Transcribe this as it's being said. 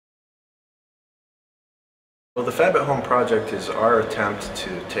Well, the Fab at Home project is our attempt to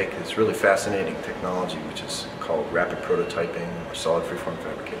take this really fascinating technology, which is called rapid prototyping or solid freeform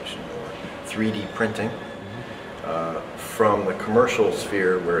fabrication or 3D printing, from the commercial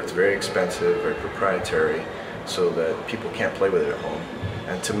sphere where it's very expensive, very proprietary, so that people can't play with it at home,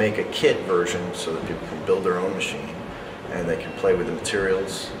 and to make a kit version so that people can build their own machine and they can play with the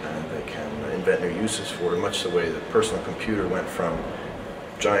materials and they can invent new uses for it, much the way the personal computer went from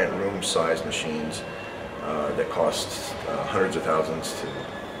giant room-sized machines that cost hundreds of thousands to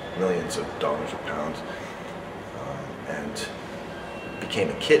millions of dollars or pounds, and became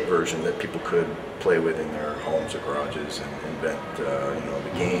a kit version that people could play with in their homes or garages and invent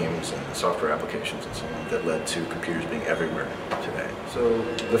the games and the software applications and so on that led to computers being everywhere today. So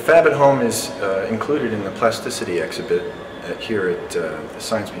the Fab at Home is included in the plasticity exhibit here at the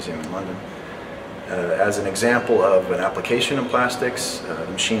Science Museum in London. As an example of an application in plastics, the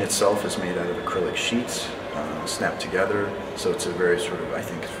machine itself is made out of acrylic sheets snapped together, so it's a very I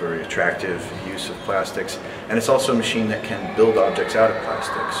think it's a very attractive use of plastics. And it's also a machine that can build objects out of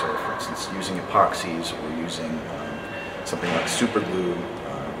plastic, so for instance using epoxies or using something like super glue,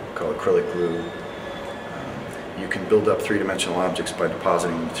 called acrylic glue. You can build up three-dimensional objects by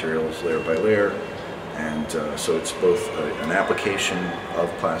depositing materials layer by layer, and so it's both an application of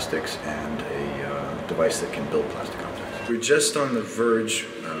plastics and a device that can build plastic objects. We're just on the verge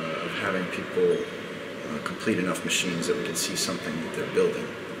of having people complete enough machines that we can see something that they're building.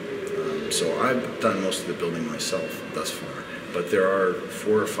 So I've done most of the building myself thus far, but there are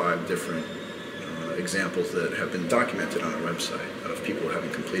 4 or 5 different examples that have been documented on our website of people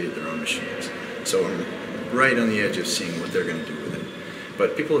having completed their own machines. So I'm right on the edge of seeing what they're going to do with it.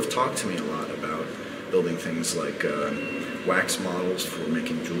 But people have talked to me a lot about building things like wax models for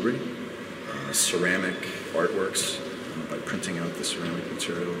making jewelry, ceramic artworks by printing out the ceramic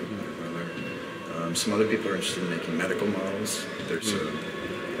material. Some other people are interested in making medical models. There's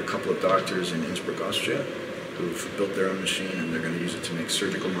a couple of doctors in Innsbruck, Austria, who've built their own machine, and they're going to use it to make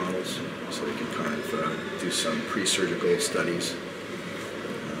surgical models, so they can kind of do some pre-surgical studies.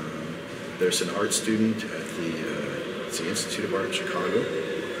 There's an art student at the Institute of Art in Chicago,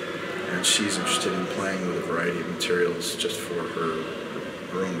 and she's interested in playing with a variety of materials just for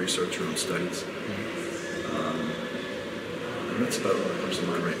her own research, her own studies. And that's about what comes to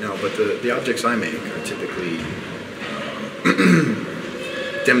mind right now. But the objects I make are typically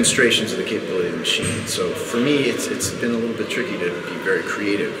demonstrations of the capability of the machine. So for me, it's been a little bit tricky to be very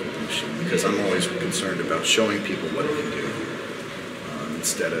creative with the machine, because I'm always concerned about showing people what it can do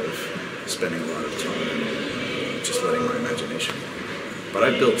instead of spending a lot of time just letting my imagination. But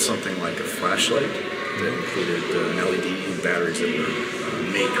I built something like a flashlight that included an LED and batteries that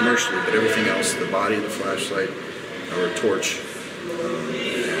were made commercially, but everything else, the body of the flashlight, or a torch,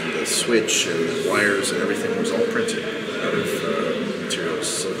 and the switch and the wires and everything was all printed out of materials,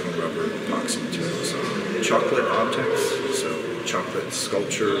 silicone, rubber, epoxy materials. Chocolate objects, so chocolate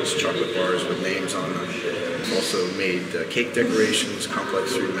sculptures, chocolate bars with names on them. Also made cake decorations,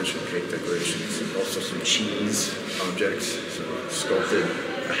 complex three-dimensional cake decorations. Also some cheese objects, so sculpted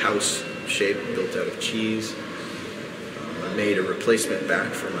a house shape built out of cheese. I made a replacement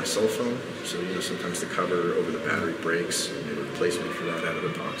back for my cell phone, so sometimes the cover over the battery breaks. I made a replacement for that out of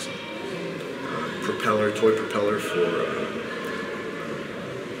epoxy. Toy propeller for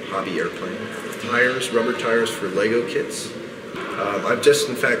hobby airplane. Tires, rubber tires for Lego kits. I've just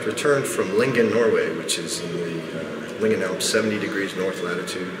in fact returned from Lingen, Norway, which is in the Lingen Alps, 70 degrees north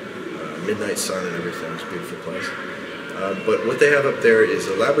latitude, midnight sun and everything. It's a beautiful place. But what they have up there is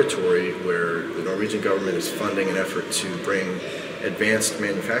a laboratory where the Norwegian government is funding an effort to bring advanced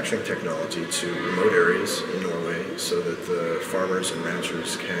manufacturing technology to remote areas in Norway so that the farmers and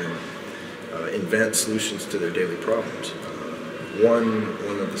ranchers can invent solutions to their daily problems.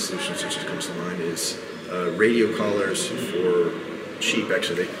 One of the solutions that just comes to mind is radio collars for sheep.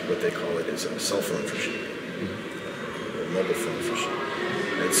 Actually, what they call it is a cell phone for sheep, or a mobile phone for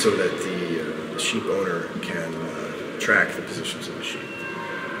sheep, and so that the sheep owner can track the positions of the sheep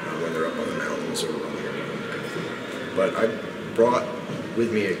when they're up on the mountains or roaming around. But I brought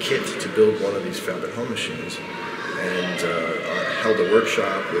with me a kit to build one of these Fab at Home machines, and held a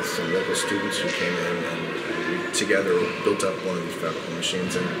workshop with some local students who came in, and we together built up one of these Fab at Home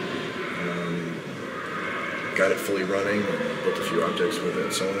machines and got it fully running and built a few objects with it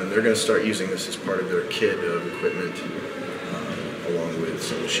and so on. And they're going to start using this as part of their kit of equipment, along with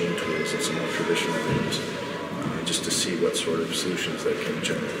some machine tools and some more traditional things, just to see what sort of solutions they can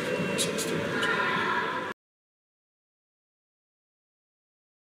generate for themselves to.